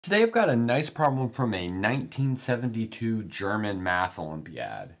Today I've got a nice problem from a 1972 German math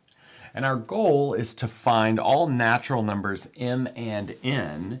Olympiad. And our goal is to find all natural numbers m and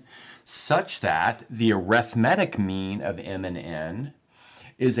n such that the arithmetic mean of m and n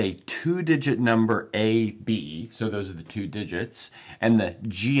is a two-digit number ab, so those are the two digits, and the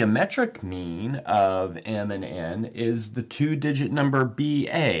geometric mean of m and n is the two-digit number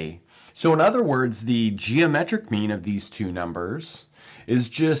ba. So in other words, the geometric mean of these two numbers is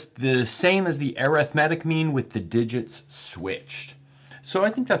just the same as the arithmetic mean with the digits switched. So I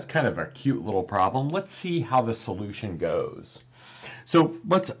think that's kind of a cute little problem. Let's see how the solution goes. So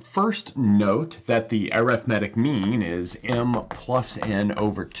let's first note that the arithmetic mean is m plus n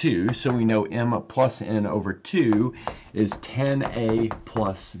over 2. So we know m plus n over 2 is 10a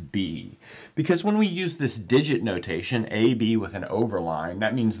plus b. Because when we use this digit notation, ab with an overline,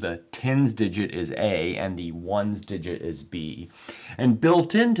 that means the tens digit is a and the ones digit is b. And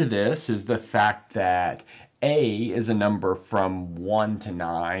built into this is the fact that a is a number from 1 to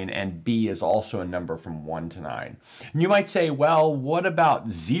 9, and b is also a number from 1 to 9. And you might say, well, what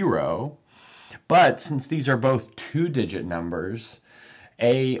about 0? But since these are both two-digit numbers,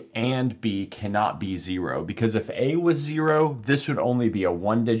 a and b cannot be 0, because if a was 0, this would only be a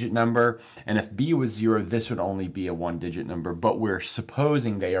one-digit number, and if b was 0, this would only be a one-digit number, but we're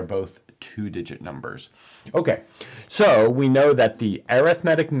supposing they are both two-digit numbers. Okay, so we know that the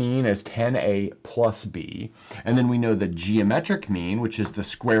arithmetic mean is 10a plus b, and then we know the geometric mean, which is the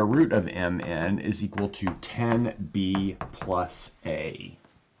square root of mn, is equal to 10b plus a.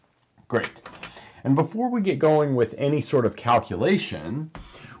 Great. And before we get going with any sort of calculation,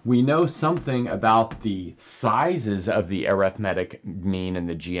 we know something about the sizes of the arithmetic mean and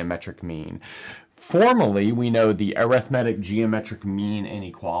the geometric mean. Formally, we know the arithmetic geometric mean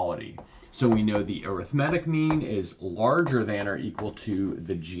inequality. So we know the arithmetic mean is larger than or equal to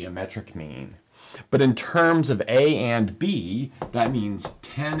the geometric mean. But in terms of a and b, that means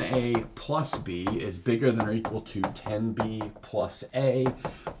 10a plus b is bigger than or equal to 10b plus a,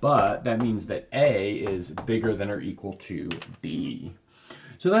 but that means that a is bigger than or equal to b.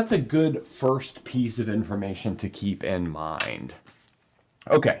 So that's a good first piece of information to keep in mind.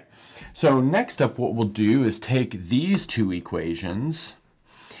 Okay, so next up what we'll do is take these two equations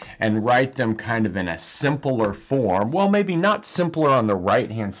and write them kind of in a simpler form. Well, maybe not simpler on the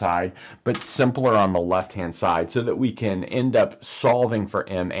right-hand side, but simpler on the left-hand side, so that we can end up solving for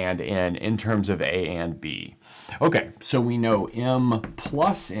m and n in terms of a and b. Okay, so we know m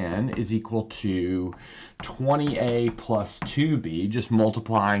plus n is equal to 20a plus 2b, just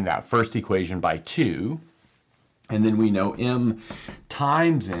multiplying that first equation by 2. And then we know m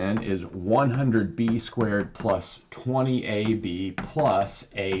times n is 100b squared plus 20ab plus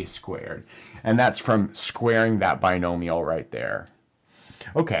a squared. And that's from squaring that binomial right there.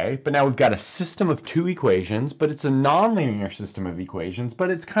 Okay, but now we've got a system of two equations, but it's a nonlinear system of equations, but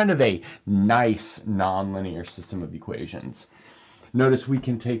it's kind of a nice nonlinear system of equations. Notice we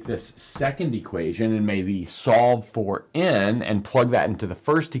can take this second equation and maybe solve for n and plug that into the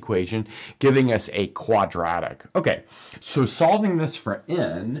first equation, giving us a quadratic. Okay, so solving this for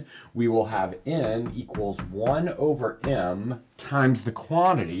n, we will have n equals 1 over m times the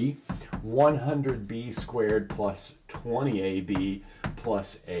quantity, 100b squared plus 20ab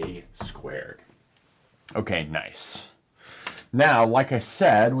plus a squared. Okay, nice. Now, like I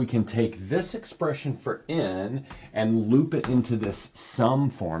said, we can take this expression for n and loop it into this sum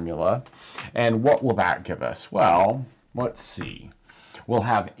formula. And what will that give us? Well, let's see. We'll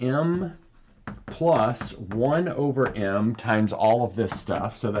have m plus 1 over m times all of this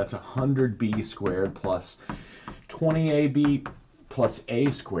stuff. So that's 100b squared plus 20ab plus a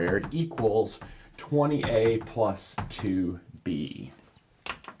squared equals 20a plus 2b.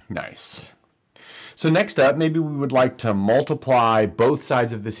 Nice. So next up, maybe we would like to multiply both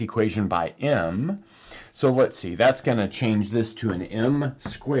sides of this equation by m. So let's see, that's going to change this to an m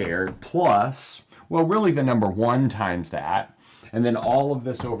squared plus, well, really the number 1 times that. And then all of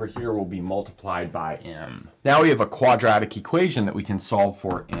this over here will be multiplied by m. Now we have a quadratic equation that we can solve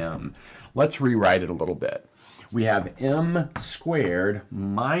for m. Let's rewrite it a little bit. We have m squared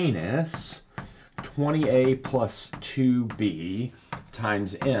minus 20a plus 2b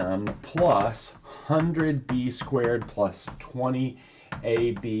times m plus 100b squared plus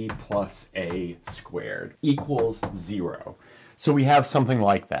 20ab plus a squared equals 0. So we have something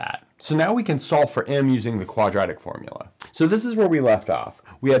like that. So now we can solve for m using the quadratic formula. So this is where we left off.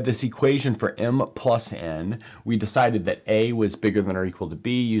 we had this equation for m plus n. We decided that a was bigger than or equal to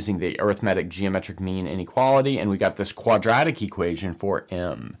b using the arithmetic geometric mean inequality, and we got this quadratic equation for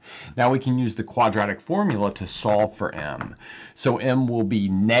m. Now we can use the quadratic formula to solve for m. So m will be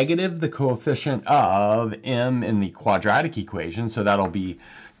negative the coefficient of m in the quadratic equation, so that'll be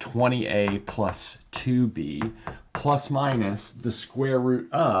 20a plus 2b plus minus the square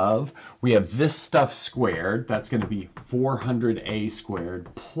root of, we have this stuff squared, that's going to be 400a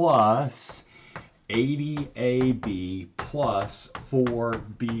squared plus 80ab plus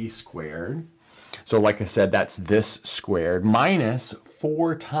 4b squared. So like I said, that's this squared minus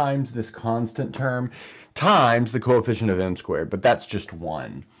 4 times this constant term times the coefficient of m squared, but that's just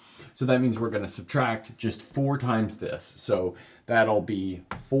 1. So that means we're going to subtract just 4 times this. So that'll be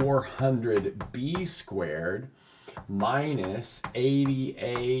 400b squared minus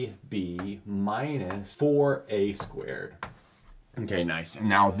 80ab minus 4a squared. Okay, nice. And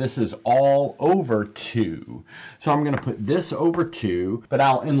now this is all over 2. So I'm going to put this over 2, but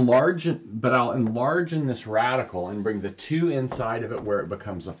I'll enlarge in this radical and bring the 2 inside of it where it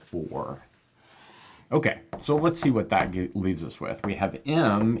becomes a 4. Okay, so let's see what that leaves us with. We have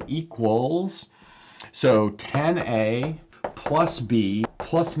m equals, so 10a plus b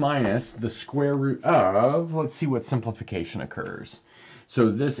plus minus the square root of, let's see what simplification occurs. So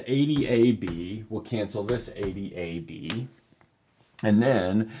this 80ab will cancel this 80ab. And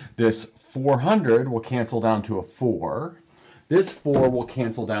then this 400 will cancel down to a 4. This 4 will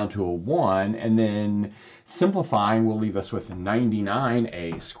cancel down to a 1. And then simplifying will leave us with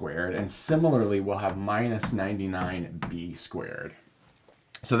 99a squared. And similarly, we'll have minus 99b squared.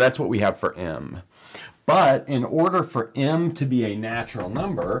 So that's what we have for m. But in order for m to be a natural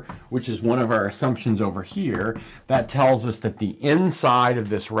number, which is one of our assumptions over here, that tells us that the inside of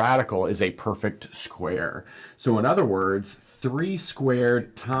this radical is a perfect square. So in other words, 3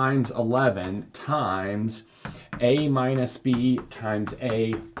 squared times 11 times a minus b times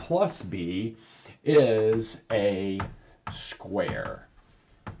a plus b is a square.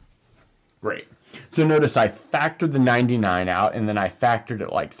 Great. So notice I factored the 99 out, and then I factored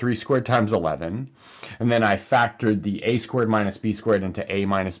it like 3 squared times 11. And then I factored the a squared minus b squared into a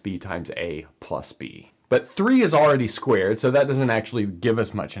minus b times a plus b. But 3 is already squared, so that doesn't actually give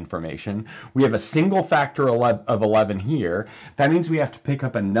us much information. We have a single factor of 11 here. That means we have to pick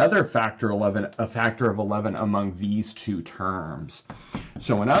up another factor of 11 among these two terms.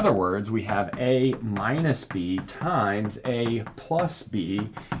 So in other words, we have a minus b times a plus b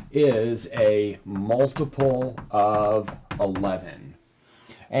is a multiple of 11.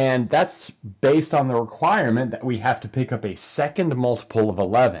 And that's based on the requirement that we have to pick up a second multiple of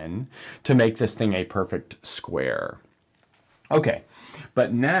 11 to make this thing a perfect square. Okay,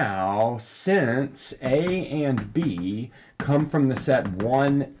 but now since a and b come from the set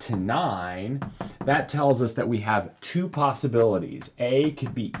 1 to 9, that tells us that we have two possibilities. A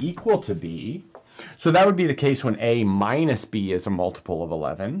could be equal to b. So that would be the case when a minus b is a multiple of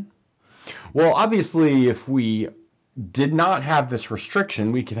 11. Well, obviously, if we did not have this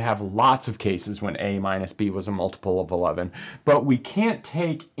restriction, we could have lots of cases when a minus b was a multiple of 11. But we can't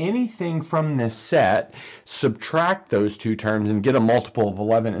take anything from this set, subtract those two terms, and get a multiple of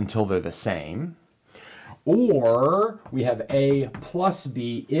 11 until they're the same. Or we have a plus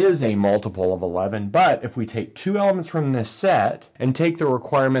b is a multiple of 11, but if we take two elements from this set and take the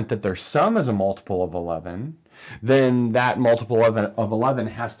requirement that their sum is a multiple of 11, then that multiple of 11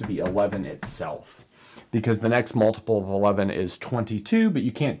 has to be 11 itself. Because the next multiple of 11 is 22, but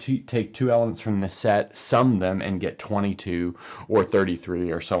you can't take two elements from this set, sum them, and get 22 or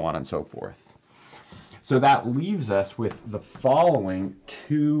 33 or so on and so forth. So that leaves us with the following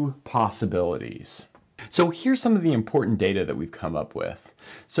two possibilities. So here's some of the important data that we've come up with.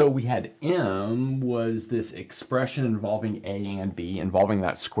 So we had m was this expression involving a and b, involving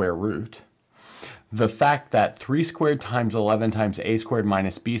that square root. The fact that 3 squared times 11 times a squared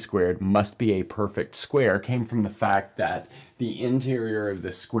minus b squared must be a perfect square came from the fact that the interior of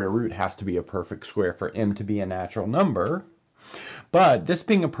the square root has to be a perfect square for m to be a natural number. But this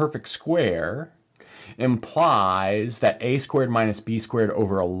being a perfect square implies that a squared minus b squared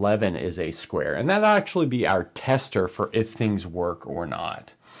over 11 is a square. And that'll actually be our tester for if things work or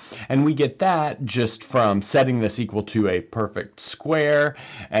not. And we get that just from setting this equal to a perfect square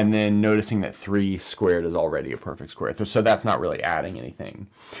and then noticing that 3 squared is already a perfect square. So that's not really adding anything.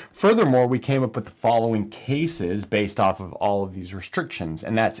 Furthermore, we came up with the following cases based off of all of these restrictions,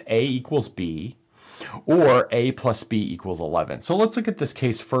 and that's a equals b or a plus b equals 11. So let's look at this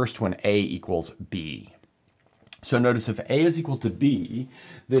case first when a equals b. So notice if a is equal to b,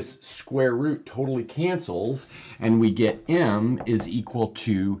 this square root totally cancels, and we get m is equal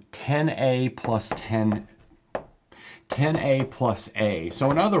to 10a plus 10a plus a. So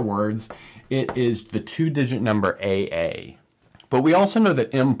in other words, it is the two-digit number AA. But we also know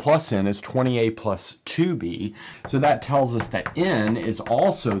that m plus n is 20a plus 2b, so that tells us that n is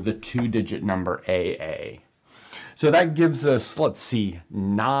also the two-digit number AA. So that gives us, let's see,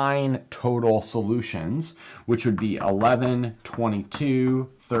 9 total solutions, which would be 11, 22,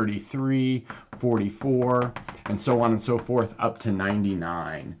 33, 44, and so on and so forth, up to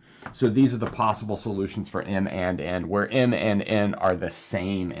 99. So these are the possible solutions for m and n, where m and n are the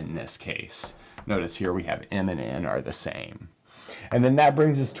same in this case. Notice here we have m and n are the same. And then that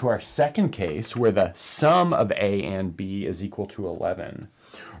brings us to our second case, where the sum of a and b is equal to 11.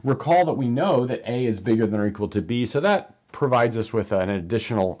 Recall that we know that a is bigger than or equal to b, so that provides us with an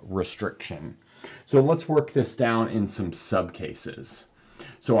additional restriction. So let's work this down in some subcases.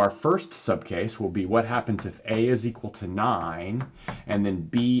 So our first subcase will be what happens if a is equal to 9 and then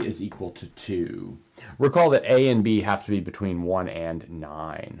b is equal to 2. Recall that a and b have to be between 1 and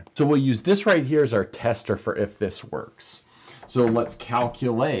 9. So we'll use this right here as our tester for if this works. So let's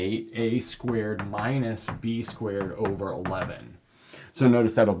calculate a squared minus b squared over 11. So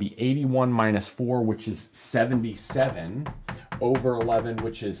notice that'll be 81 minus 4, which is 77, over 11,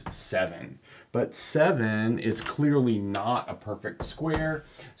 which is 7. But 7 is clearly not a perfect square,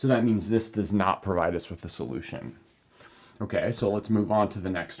 so that means this does not provide us with a solution. Okay, so let's move on to the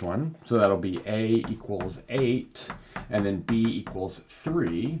next one. So that'll be a equals 8, and then b equals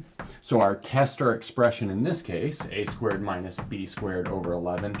 3. So our tester expression in this case, a squared minus b squared over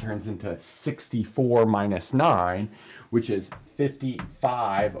 11, turns into 64 minus 9, which is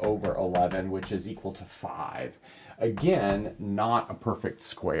 55 over 11, which is equal to 5. Again, not a perfect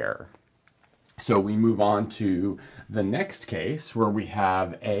square. So we move on to the next case where we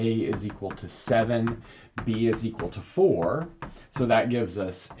have a is equal to 7, b is equal to 4. So that gives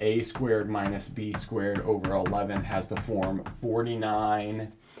us a squared minus b squared over 11 has the form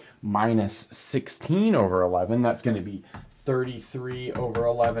 49 minus 16 over 11. That's going to be 33 over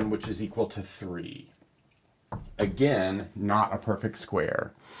 11, which is equal to 3. Again, not a perfect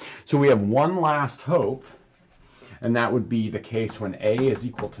square. So we have one last hope, and that would be the case when a is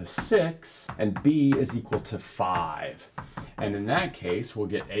equal to 6 and b is equal to 5. And in that case, we'll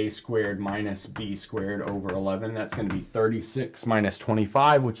get a squared minus b squared over 11. That's going to be 36 minus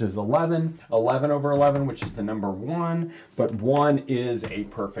 25, which is 11. 11 over 11, which is the number 1. But 1 is a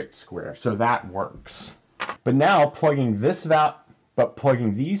perfect square, so that works. But now plugging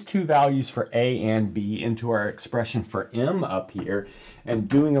these two values for a and b into our expression for m up here and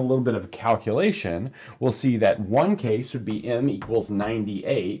doing a little bit of a calculation, we'll see that one case would be m equals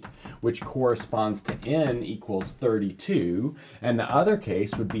 98, which corresponds to n equals 32, and the other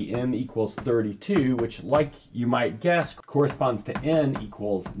case would be m equals 32, which, like you might guess, corresponds to n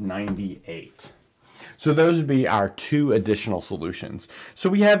equals 98. So those would be our two additional solutions.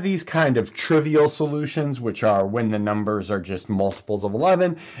 So we have these kind of trivial solutions, which are when the numbers are just multiples of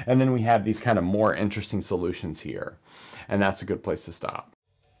 11, and then we have these kind of more interesting solutions here. And that's a good place to stop.